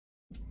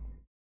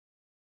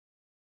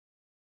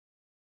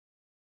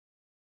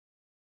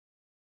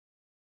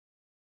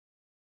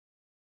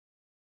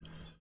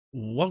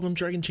Welcome,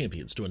 Dragon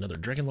Champions, to another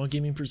Dragon Law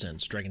Gaming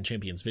Presents Dragon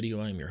Champions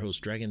video. I am your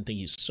host, Dragon. Thank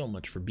you so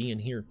much for being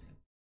here.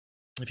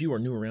 If you are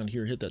new around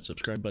here, hit that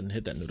subscribe button,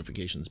 hit that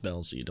notifications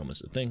bell so you don't miss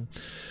a thing.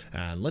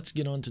 Let's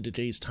get on to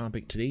today's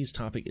topic. Today's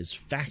topic is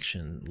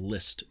faction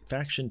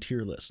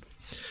tier list.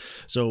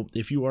 So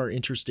if you are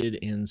interested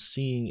in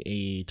seeing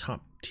a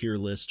top tier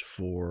list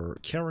for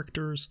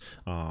characters,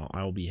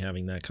 I'll be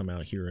having that come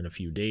out here in a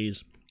few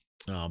days.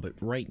 But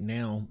right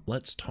now,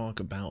 let's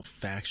talk about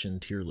faction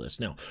tier list.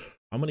 Now,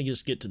 I'm going to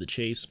just get to the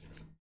chase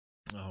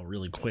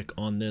really quick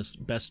on this.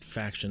 Best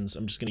factions,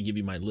 I'm just going to give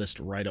you my list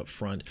right up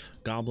front.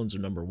 Goblins are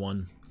number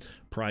 1.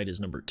 Pride is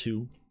number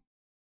 2.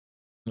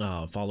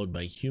 Followed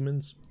by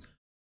humans.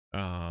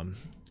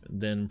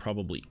 Then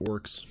probably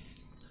orcs,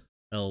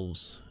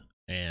 elves,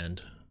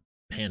 and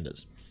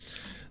pandas.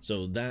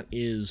 So that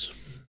is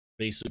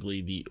basically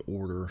the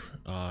order,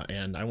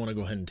 and I want to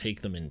go ahead and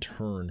take them in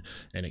turn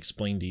and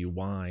explain to you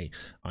why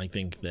I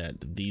think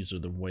that these are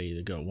the way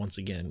to go. Once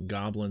again,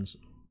 goblins,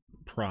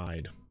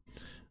 pride,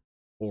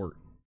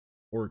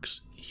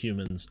 orcs,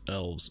 humans,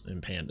 elves,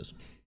 and pandas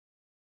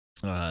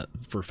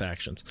for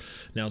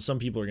factions. Now some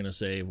people are going to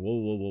say,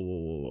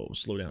 whoa,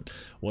 slow down.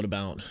 What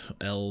about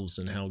elves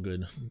and how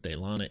good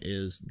Thelana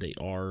is? They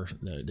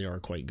are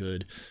quite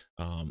good.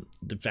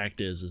 The fact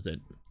is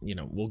that, you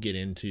know, we'll get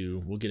into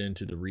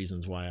the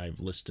reasons why I've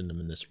listed them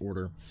in this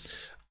order.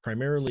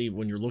 Primarily,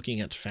 when you're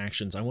looking at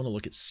factions, I want to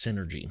look at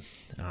synergy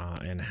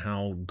and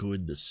how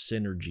good the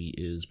synergy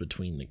is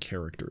between the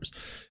characters.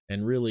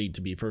 And really, to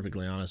be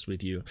perfectly honest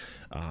with you,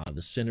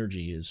 the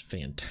synergy is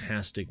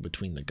fantastic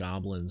between the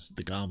goblins.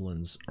 The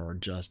goblins are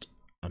just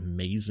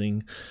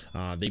amazing.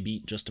 They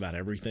beat just about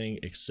everything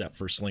except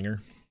for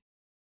Slinger.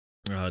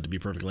 To be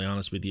perfectly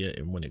honest with you,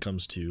 when it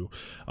comes to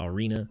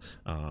arena,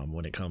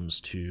 when it comes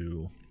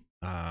to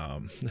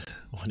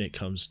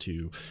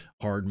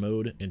hard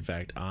mode. In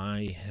fact,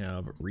 I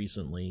have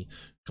recently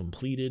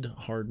completed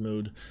hard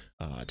mode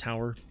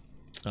tower,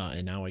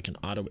 and now I can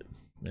auto it,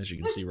 as you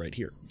can see right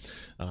here.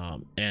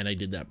 And I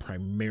did that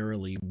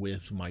primarily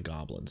with my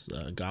goblins.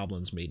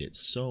 Goblins made it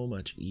so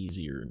much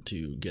easier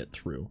to get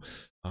through.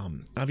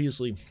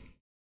 Obviously,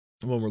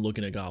 when we're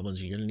looking at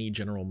goblins, you're going to need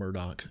General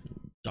Murdoch,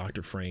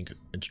 Dr. Frank,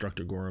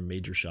 Instructor Gorham,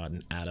 Major Shot,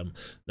 and Adam.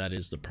 That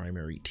is the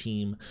primary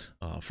team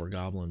for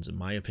goblins, in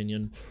my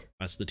opinion.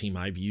 That's the team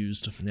I've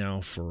used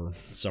now for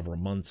several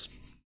months.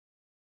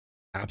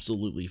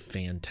 Absolutely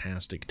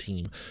fantastic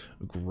team.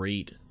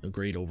 Great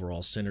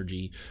overall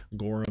synergy.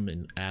 Gorham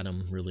and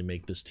Adam really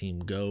make this team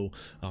go,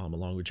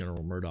 along with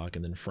General Murdoch,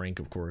 and then Frank,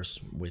 of course,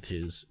 with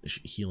his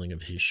healing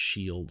of his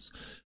shields.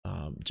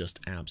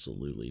 Just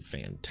absolutely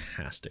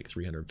fantastic.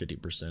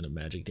 350% of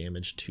magic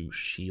damage to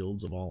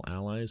shields of all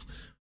allies.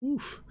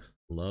 Oof.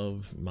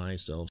 Love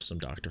myself some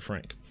Dr.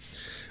 Frank.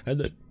 And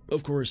then,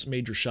 of course,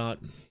 Major Shot.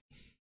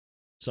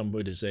 Some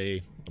would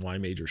say, why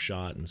Major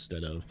Shot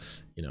instead of,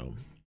 you know,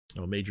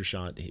 Major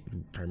Shot?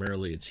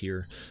 Primarily it's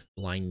here.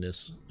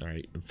 Blindness, all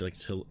right,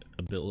 inflicts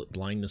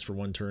blindness for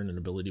 1 turn and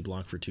ability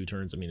block for 2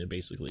 turns. I mean, it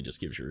basically just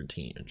gives your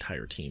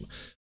entire team,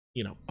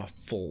 you know, a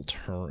full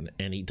turn,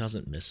 and he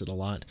doesn't miss it a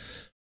lot,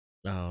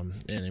 and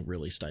it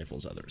really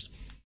stifles others.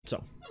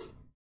 So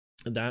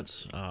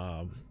that's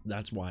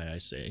why I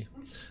say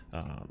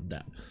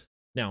that.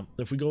 Now,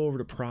 if we go over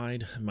to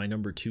Pride, my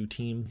number 2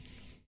 team,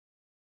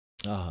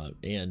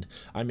 and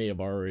I may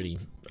have already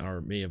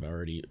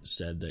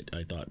said that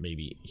I thought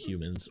maybe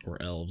humans or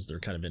elves, they're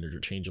kind of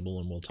interchangeable,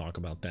 and we'll talk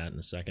about that in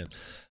a second.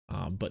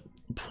 But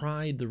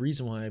Pride, the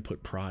reason why I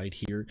put Pride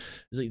here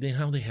is that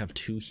they have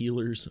 2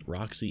 healers,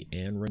 Roxy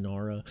and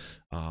Renara,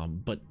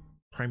 but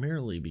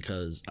primarily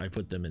because I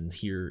put them in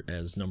here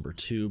as number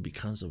 2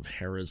 because of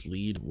Hera's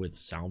lead with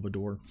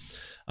Salvador.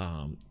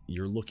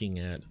 You're looking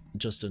at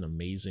just an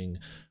amazing,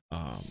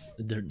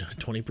 they're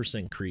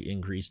 20%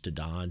 increase to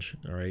dodge,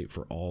 all right,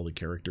 for all the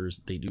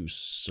characters. They do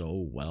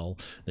so well.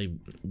 They're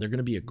going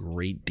to be a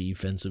great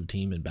defensive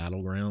team in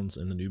Battlegrounds,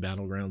 in the new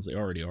Battlegrounds. They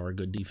already are a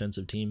good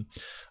defensive team,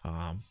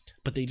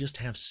 but they just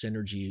have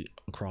synergy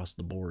across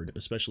the board,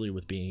 especially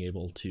with being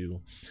able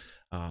to,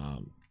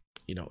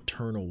 you know,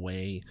 turn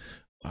away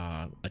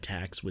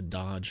attacks with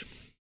dodge.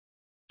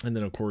 And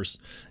then, of course,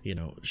 you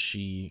know,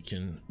 she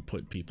can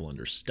put people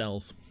under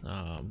stealth.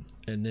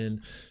 And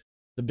then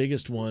the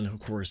biggest one, of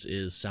course,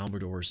 is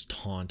Salvador's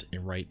taunt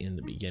right in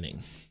the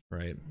beginning,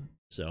 right?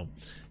 So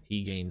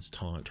he gains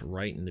taunt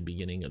right in the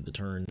beginning of the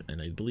turn,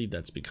 and I believe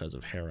that's because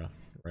of Hera,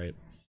 right?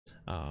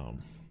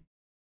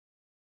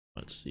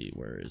 Let's see,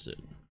 where is it?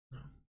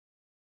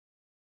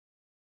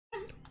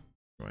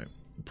 Right,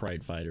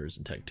 Pride fighters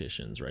and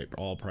tacticians, right?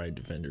 All Pride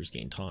defenders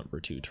gain taunt for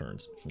 2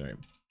 turns, right?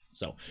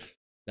 So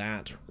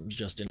that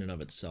just in and of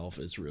itself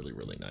is really,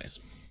 really nice.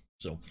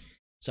 So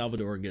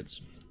Salvador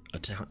gets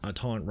a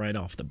taunt right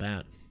off the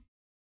bat.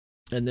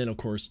 And then, of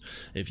course,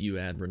 if you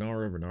add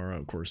Renara,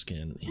 of course,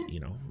 can, you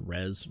know,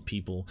 res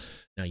people.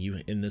 Now, you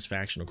in this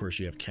faction, of course,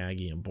 you have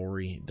Kagi and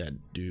Boris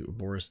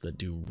that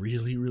do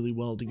really, really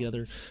well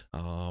together.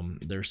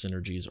 Their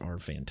synergies are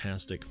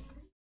fantastic.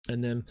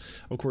 And then,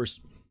 of course,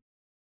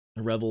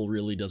 Revel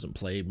really doesn't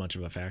play much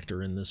of a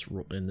factor in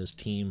this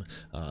team.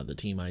 The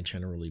team I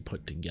generally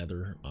put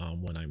together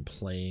when I'm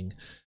playing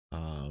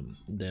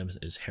them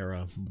is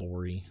Hera,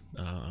 Bori,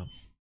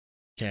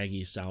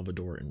 Kagi,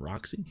 Salvador, and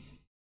Roxy.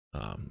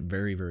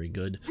 Very, very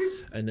good.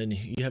 And then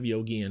you have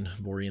Yogi and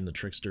Bori and the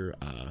Trickster.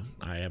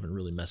 I haven't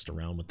really messed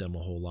around with them a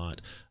whole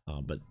lot,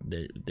 but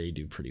they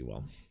do pretty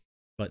well.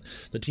 But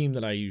the team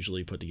that I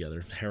usually put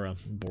together: Hera,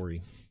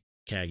 Bori,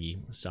 Kagi,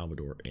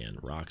 Salvador, and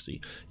Roxy.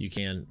 You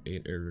can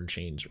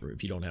interchange, or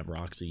if you don't have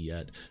Roxy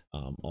yet,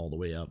 all the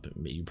way up,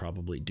 you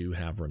probably do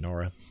have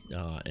Renara,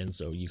 and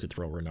so you could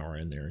throw Renara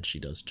in there and she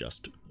does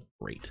just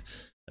great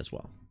as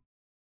well.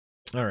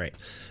 All right,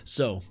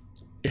 so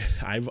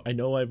I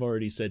know I've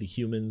already said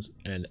humans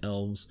and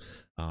elves,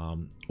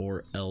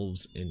 or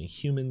elves and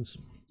humans.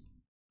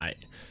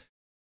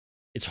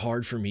 It's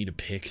hard for me to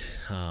pick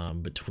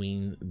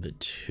between the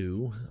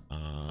two,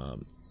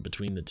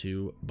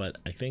 but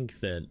I think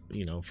that,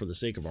 you know, for the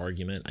sake of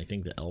argument, I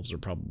think the elves are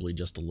probably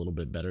just a little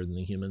bit better than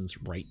the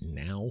humans right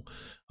now,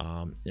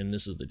 and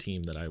this is the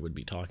team that I would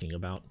be talking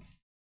about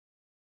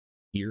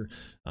here.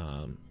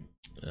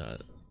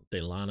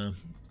 Thelana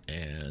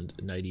and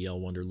Nightiel,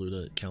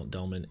 Wonderluda, Count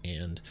Delman,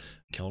 and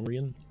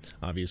Kelrian.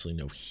 Obviously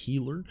no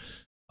healer.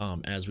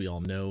 As we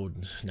all know,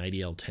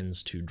 Nightiel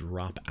tends to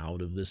drop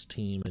out of this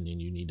team, and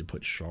then you need to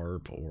put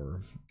Sharp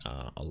or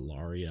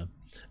Alaria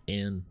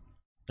in.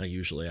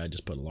 Usually I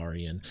just put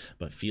Alaria in,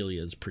 but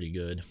Philia is pretty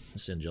good.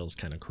 Singel's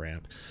kind of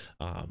crap.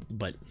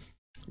 But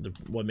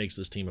what makes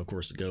this team, of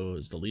course, go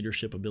is the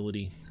leadership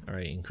ability. All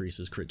right,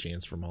 increases crit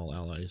chance from all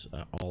allies,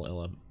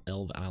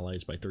 elf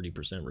allies by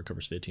 30%,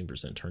 recovers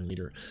 15% turn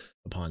meter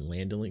upon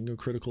landing a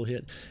critical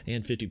hit,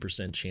 and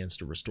 50% chance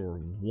to restore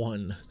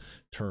 1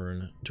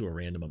 turn to a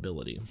random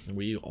ability.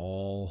 We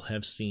all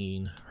have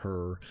seen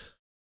her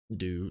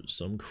do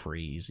some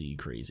crazy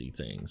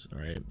things. All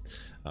right,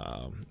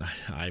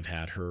 I've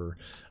had her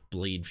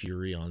Blade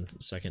Fury on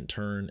 2nd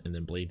turn, and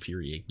then Blade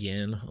Fury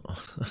again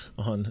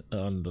on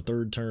the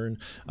 3rd turn,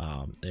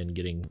 and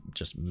getting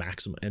just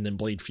maximum, and then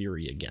Blade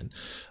Fury again,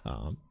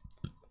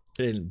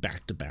 in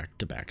back to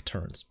back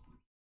turns.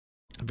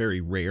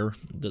 Very rare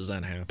does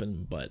that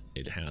happen, but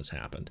it has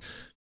happened,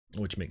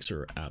 which makes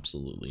her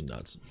absolutely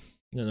nuts.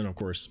 And then of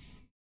course,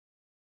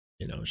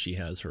 you know, she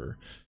has her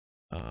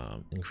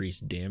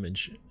increased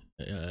damage,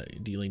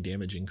 dealing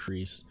damage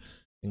increases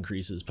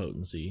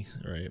potency,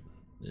 right?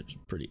 It's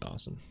pretty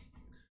awesome.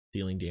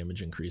 Dealing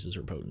damage increases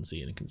her potency,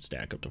 and it can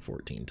stack up to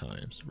 14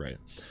 times, right?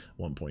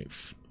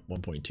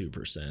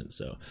 1.2%,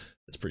 so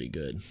it's pretty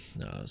good.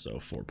 So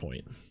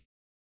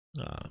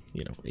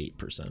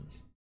 4.8%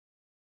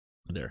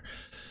 there.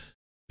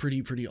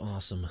 Pretty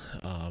awesome.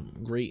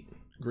 Great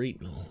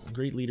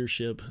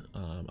leadership.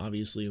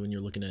 Obviously when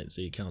you're looking at,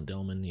 say, Count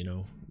Delman, you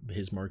know,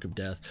 his Mark of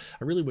Death,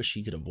 I really wish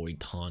he could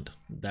avoid taunt.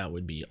 That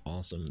would be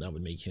awesome. That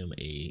would make him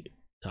a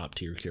top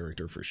tier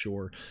character for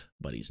sure,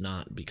 but he's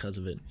not because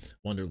of it.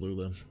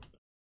 Wonderluda,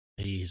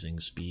 amazing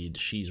speed.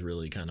 She's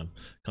really kind of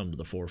come to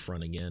the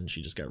forefront again.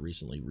 She just got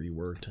recently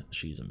reworked.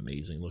 She's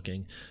amazing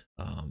looking.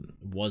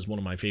 Was one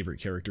of my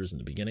favorite characters in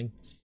the beginning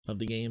of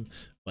the game,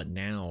 but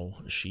now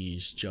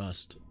she's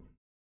just,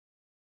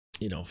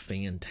 you know,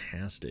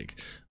 fantastic,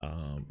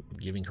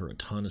 giving her a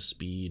ton of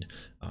speed,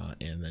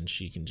 and then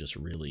she can just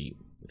really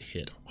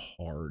hit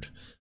hard,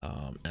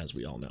 as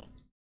we all know.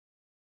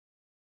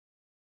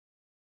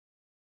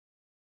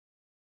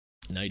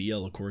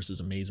 Nightiel, of course, is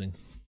amazing.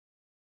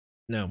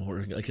 Now,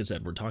 like I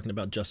said, we're talking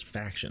about just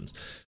factions.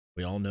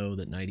 We all know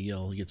that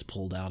Nightiel gets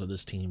pulled out of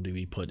this team to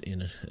be put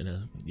in a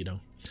you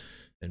know,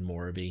 in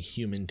more of a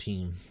human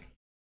team.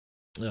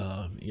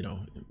 You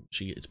know,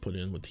 she gets put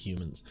in with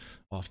humans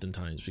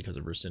oftentimes because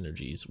of her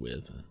synergies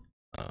with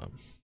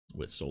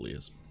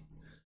Soleus.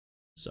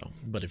 So,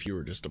 but if you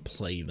were just to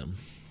play them,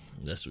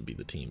 this would be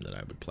the team that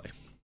I would play.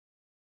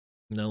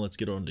 Now let's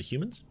get on to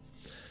humans.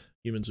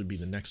 Humans would be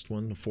the next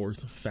one, the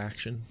 4th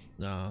faction,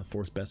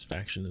 4th best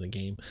faction in the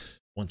game.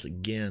 Once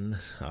again,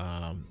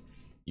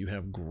 you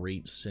have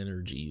great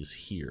synergies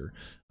here,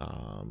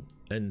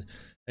 and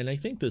I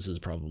think this is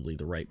probably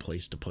the right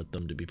place to put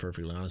them, to be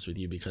perfectly honest with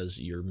you, because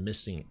you're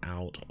missing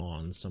out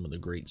on some of the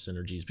great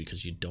synergies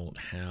because you don't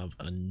have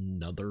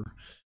another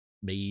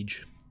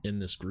mage in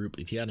this group.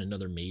 If you had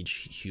another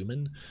mage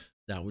human,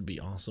 that would be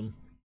awesome,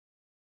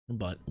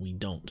 but we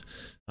don't.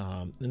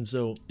 And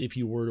so if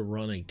you were to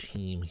run a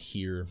team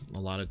here, a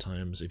lot of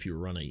times if you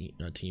run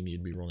a team,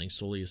 you'd be running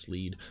Soleus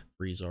lead,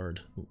 Freezard,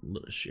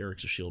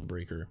 Eric's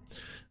Shieldbreaker,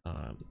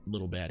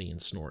 Little Baddie,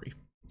 and Snorri.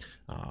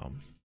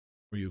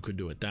 Or you could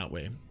do it that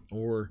way,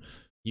 or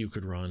you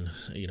could run,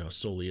 you know,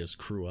 Soleus,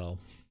 Cruel,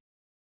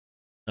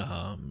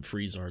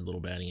 Freezard, Little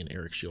Baddie, and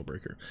Eric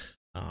Shieldbreaker.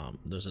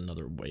 There's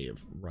another way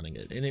of running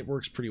it, and it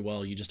works pretty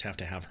well. You just have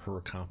to have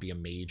her copy a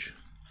mage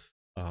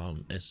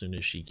as soon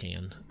as she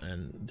can,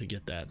 and to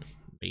get that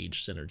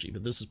mage synergy.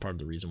 But this is part of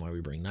the reason why we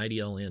bring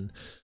Nightiel in,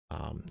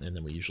 and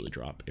then we usually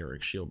drop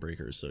Eric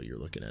Shieldbreaker, so you're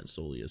looking at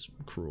Soleus,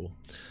 Cruel,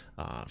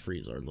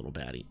 Freezard, Little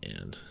Baddie,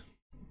 and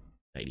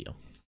Nightiel.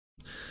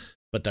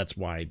 but that's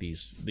why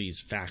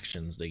these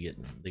factions they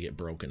get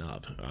broken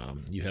up.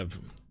 You have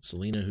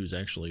Selena, who's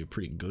actually a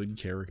pretty good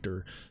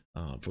character.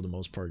 For the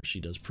most part, she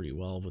does pretty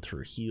well with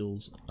her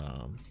heals.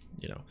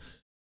 You know,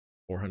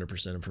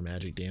 400% of her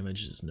magic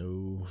damage is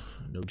no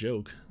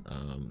joke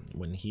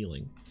when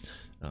healing.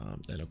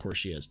 And of course,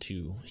 she has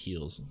 2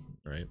 heals,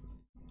 right?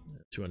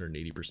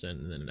 280%,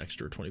 and then an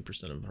extra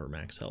 20% of her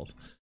max health.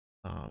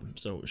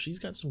 So she's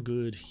got some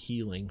good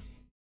healing.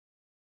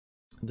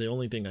 The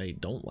only thing I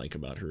don't like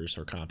about her is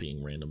her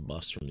copying random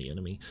buffs from the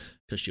enemy,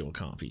 because she will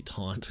copy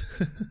taunt.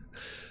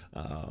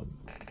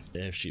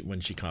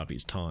 When she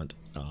copies taunt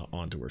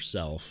onto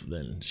herself,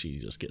 then she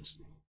just gets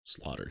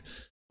slaughtered.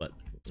 But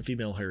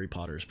female Harry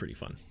Potter is pretty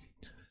fun,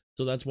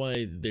 so that's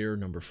why they're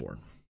number 4.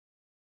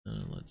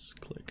 Let's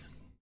click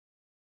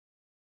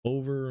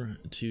over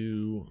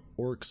to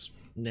orcs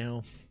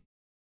now.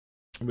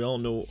 We all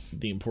know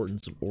the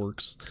importance of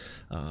orcs,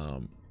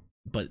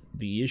 but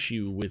the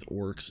issue with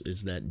orcs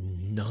is that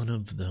none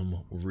of them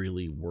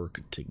really work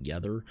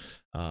together.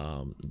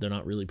 They're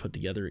not really put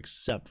together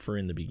except for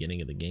in the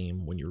beginning of the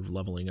game. When you're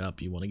leveling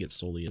up, you want to get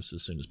Soleus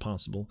as soon as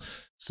possible.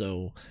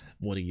 So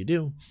what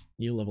do?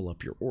 You level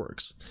up your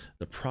orcs.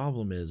 The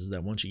problem is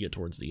that once you get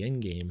towards the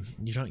end game,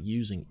 you're not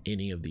using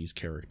any of these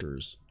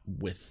characters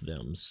with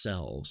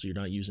themselves. You're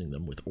not using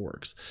them with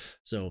orcs.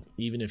 So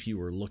even if you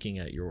were looking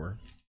at your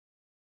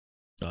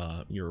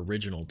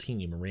original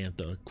team,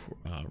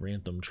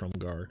 Rantham,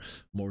 Trumgar,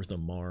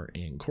 Mortham, Mar,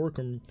 and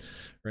Corkum,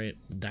 right?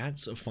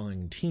 That's a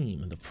fine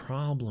team. The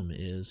problem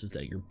is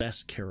that your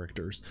best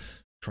characters,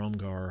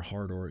 Trumgar,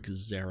 Hard Orc,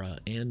 Zera,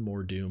 and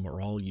Mordoom, are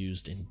all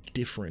used in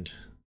different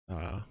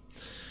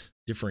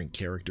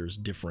characters,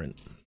 different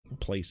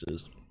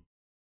places.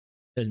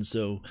 And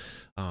so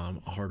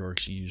Hard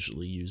Orc's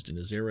usually used in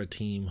a Zera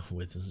team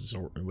with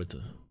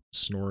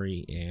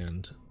Snorri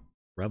and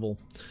Revel,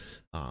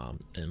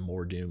 and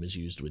Mordoom is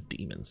used with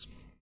demons,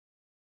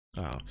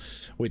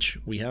 which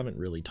we haven't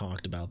really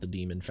talked about the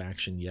demon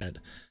faction yet,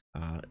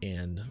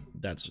 and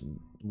that's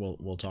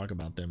we'll talk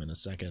about them in a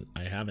second.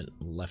 I've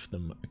left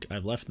them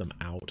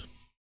out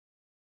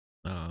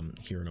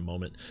here in a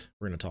moment.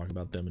 We're going to talk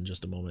about them in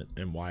just a moment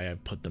and why I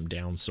put them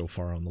down so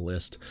far on the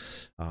list,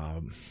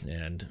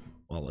 and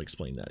I'll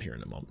explain that here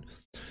in a moment.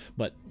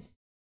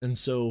 And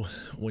so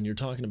when you're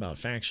talking about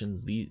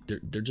factions,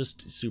 they're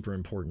just super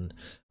important.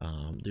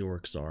 The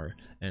orcs are,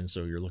 and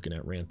so you're looking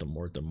at Rantham,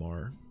 Mortham,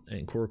 Mar,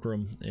 and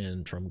Corcorum,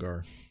 and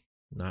Trumgar.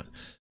 Not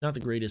the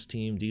greatest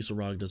team.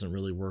 Dieselrog doesn't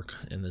really work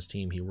in this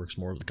team. He works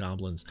more with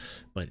goblins,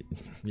 but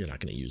you're not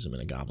going to use him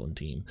in a goblin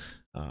team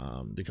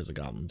because the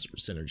goblins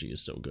synergy is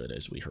so good,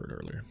 as we heard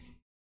earlier.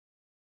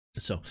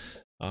 So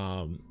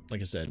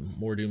like I said,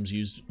 Mordoom's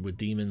used with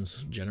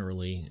demons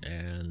generally,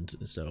 and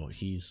so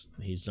he's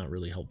not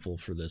really helpful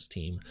for this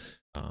team.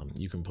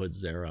 You can put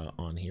Zera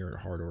on here and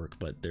Hard Orc,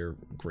 but they're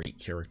great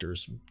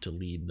characters to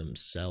lead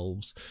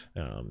themselves.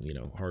 You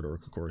know, Hard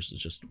Orc, of course,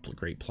 is just a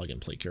great plug and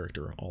play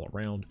character all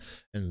around,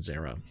 and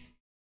Zera,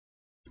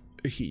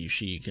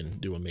 she can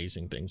do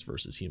amazing things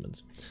versus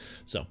humans.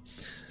 So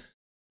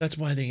that's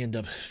why they end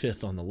up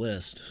 5th on the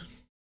list.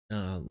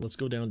 Let's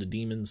go down to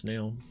demons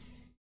now.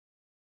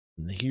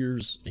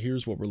 Here's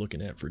what we're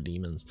looking at for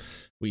demons.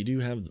 We do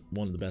have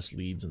one of the best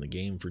leads in the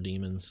game for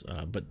demons,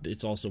 but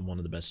it's also one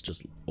of the best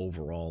just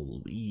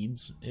overall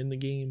leads in the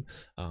game,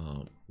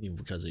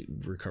 because it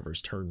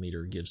recovers turn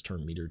meter, gives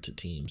turn meter to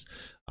teams.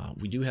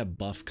 We do have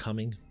buff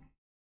coming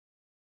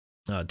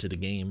to the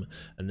game,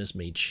 and this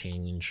may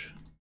change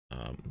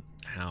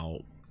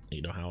how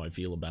I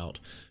feel about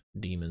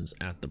demons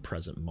at the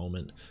present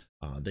moment.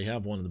 They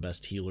have one of the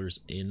best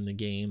healers in the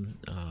game,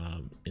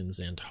 in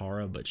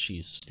Xantara, but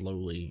she's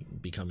slowly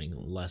becoming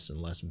less and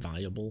less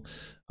viable,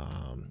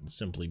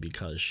 simply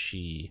because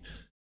she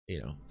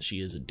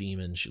is a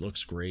demon. She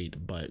looks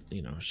great, but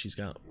she's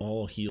got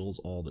all heals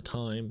all the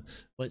time,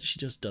 but she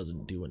just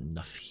doesn't do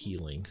enough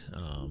healing.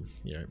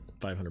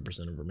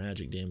 500% of her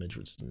magic damage,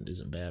 which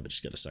isn't bad, but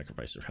she's got to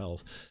sacrifice her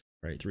health,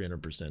 right?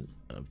 300%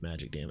 of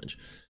magic damage.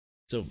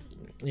 So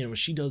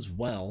she does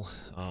well.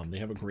 They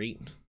have a great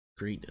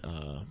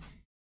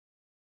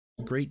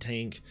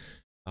tank,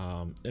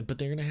 but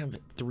they're gonna have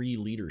 3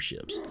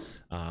 leaderships,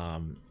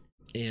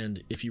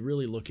 and if you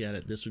really look at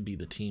it, this would be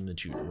the team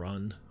that you'd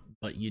run,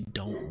 but you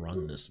don't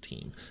run this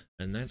team,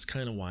 and that's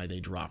kind of why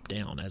they drop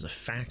down as a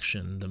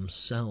faction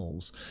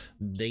themselves.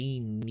 They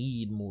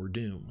need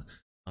Mordoom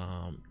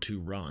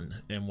to run,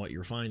 and what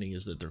you're finding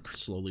is that they're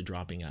slowly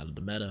dropping out of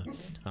the meta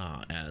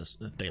as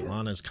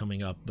Thelana is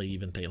coming up, but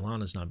even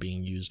Thelana is not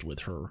being used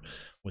with her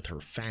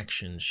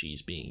faction.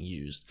 She's being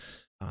used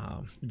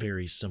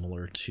very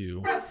similar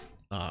to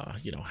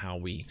how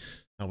we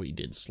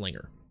did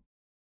Slinger,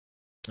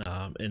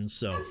 and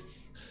so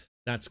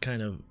that's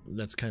kind of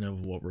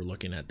what we're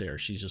looking at there.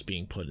 She's just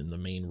being put in the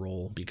main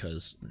role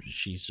because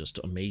she's just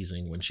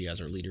amazing when she has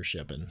her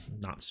leadership and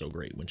not so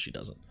great when she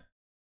doesn't.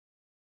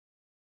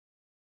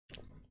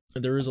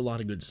 There is a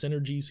lot of good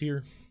synergies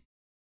here.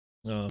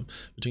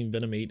 between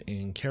Venomate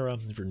and Kara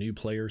for new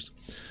players.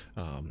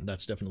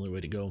 That's definitely the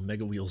way to go.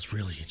 Mega Wheel's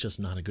really just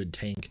not a good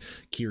tank.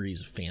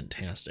 Kiri's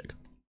fantastic.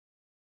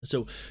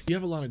 So you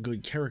have a lot of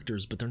good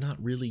characters, but they're not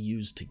really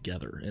used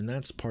together, and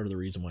that's part of the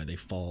reason why they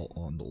fall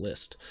on the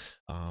list.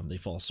 They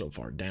fall so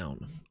far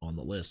down on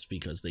the list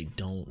because they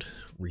don't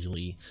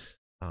really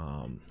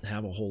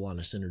have a whole lot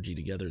of synergy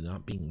together,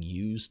 not being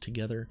used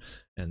together,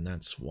 and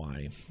that's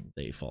why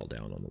they fall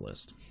down on the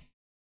list.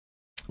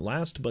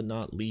 Last but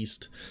not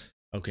least,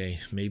 okay,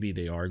 maybe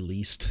they are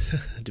least,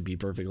 to be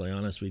perfectly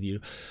honest with you,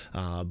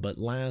 but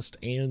last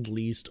and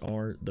least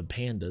are the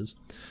pandas.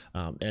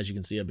 As you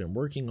can see, I've been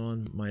working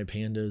on my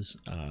pandas,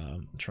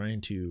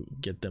 trying to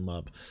get them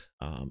up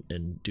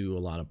and do a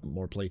lot of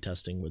more play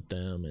testing with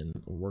them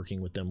and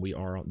working with them.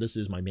 This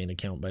is my main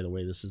account, by the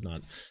way. This is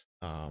not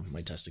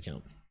my test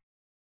account.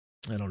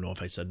 I don't know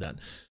if I said that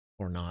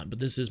or not, but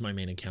this is my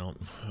main account.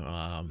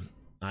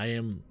 I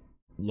am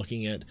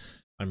looking at,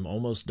 I'm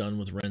almost done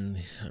with Ren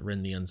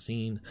the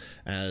Unseen.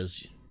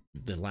 As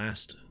the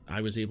last,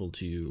 I was able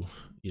to,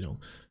 you know,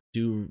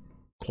 do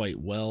quite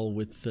well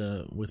with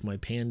my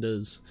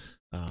pandas,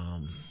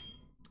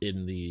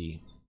 in the,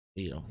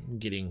 you know,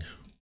 getting,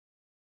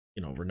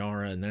 you know,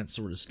 Renara and that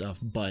sort of stuff,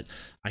 but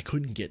I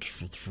couldn't get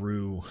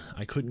through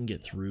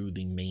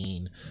the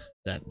main,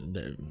 that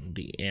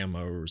the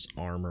ammo's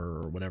armor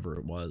or whatever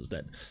it was,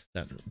 that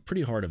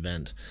pretty hard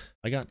event.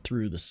 I got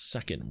through the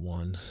second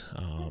one,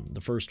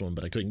 the first one,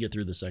 but I couldn't get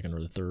through the second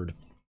or the third.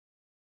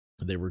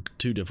 They were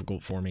too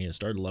difficult for me. I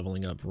started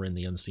leveling up Ren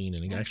the Unseen,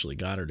 and I actually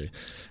got her to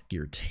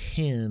gear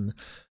 10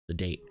 the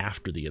day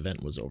after the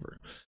event was over.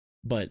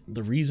 But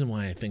the reason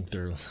why I think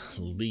they're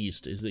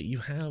least is that you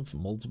have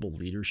multiple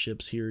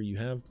leaderships here. You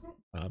have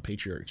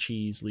Patriarch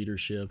Cheese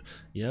leadership,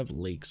 you have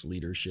Lake's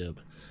leadership,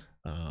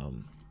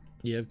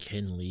 you have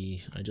Ken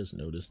Lee. I just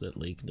noticed that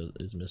Lake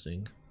is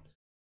missing.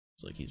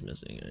 It's like he's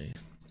missing a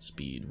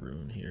speed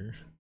rune here.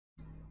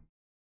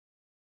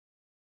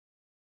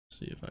 Let's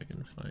see if I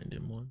can find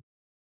him one.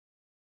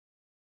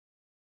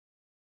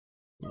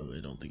 Oh,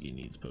 I don't think he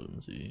needs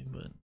potency,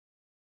 but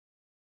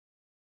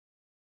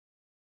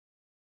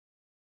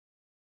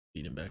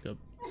beat him back up.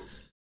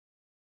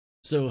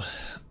 So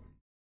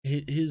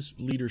his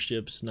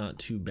leadership's not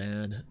too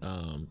bad.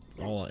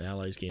 All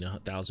allies gain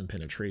 1,000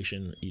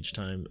 penetration each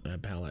time an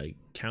ally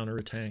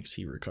counterattacks.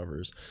 He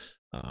recovers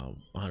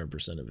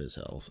 100% of his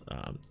health.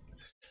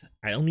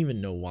 I don't even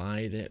know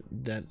why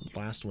that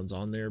last one's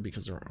on there,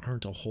 because there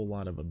aren't a whole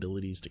lot of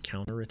abilities to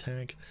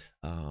counterattack.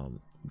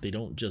 They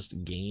don't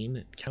just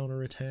gain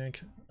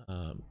counterattack.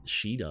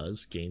 She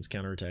gains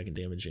counterattack and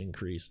damage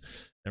increase,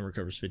 and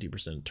recovers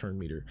 50% turn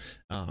meter.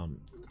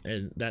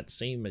 And that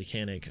same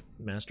mechanic,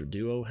 Master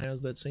Duo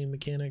has that same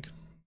mechanic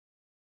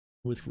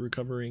with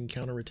recovering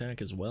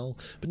counterattack as well,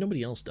 but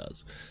nobody else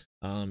does.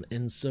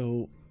 And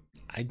so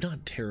I'm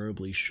not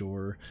terribly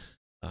sure,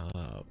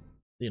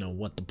 you know,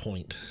 what the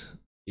point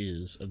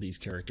is of these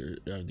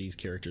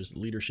characters.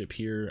 Leadership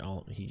here,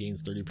 he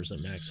gains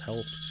 30% max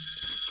health.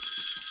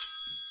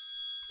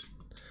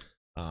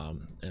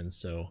 And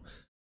so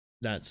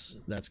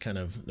that's kind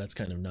of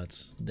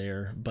nuts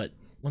there, but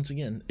once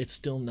again, it's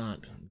still not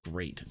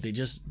great.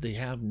 They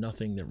have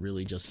nothing that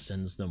really just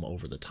sends them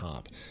over the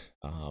top,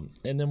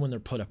 and then when they're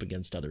put up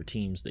against other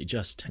teams, they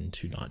just tend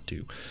to not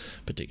do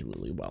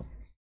particularly well,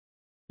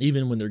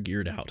 even when they're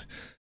geared out,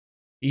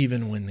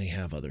 even when they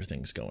have other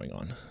things going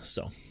on.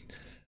 So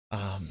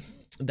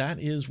that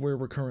is where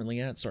we're currently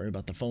at. Sorry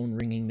about the phone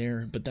ringing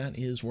there, but that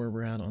is where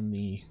we're at on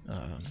the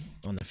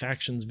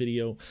factions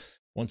video.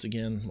 Once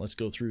again, let's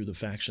go through the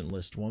faction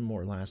list one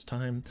more last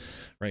time.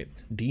 Right,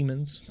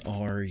 demons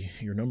are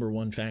your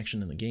 #1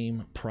 faction in the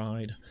game,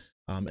 Pride,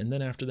 and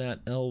then after that,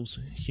 elves,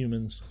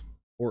 humans,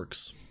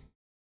 orcs,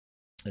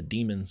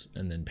 demons,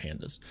 and then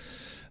pandas.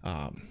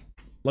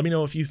 Let me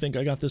know if you think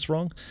I got this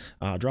wrong.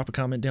 Drop a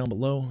comment down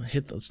below.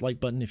 Hit the like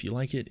button if you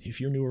like it.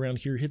 If you're new around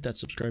here, hit that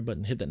subscribe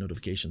button, hit that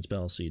notifications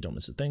bell so you don't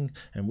miss a thing,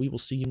 and we will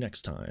see you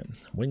next time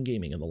when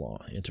gaming and the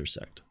law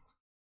intersect.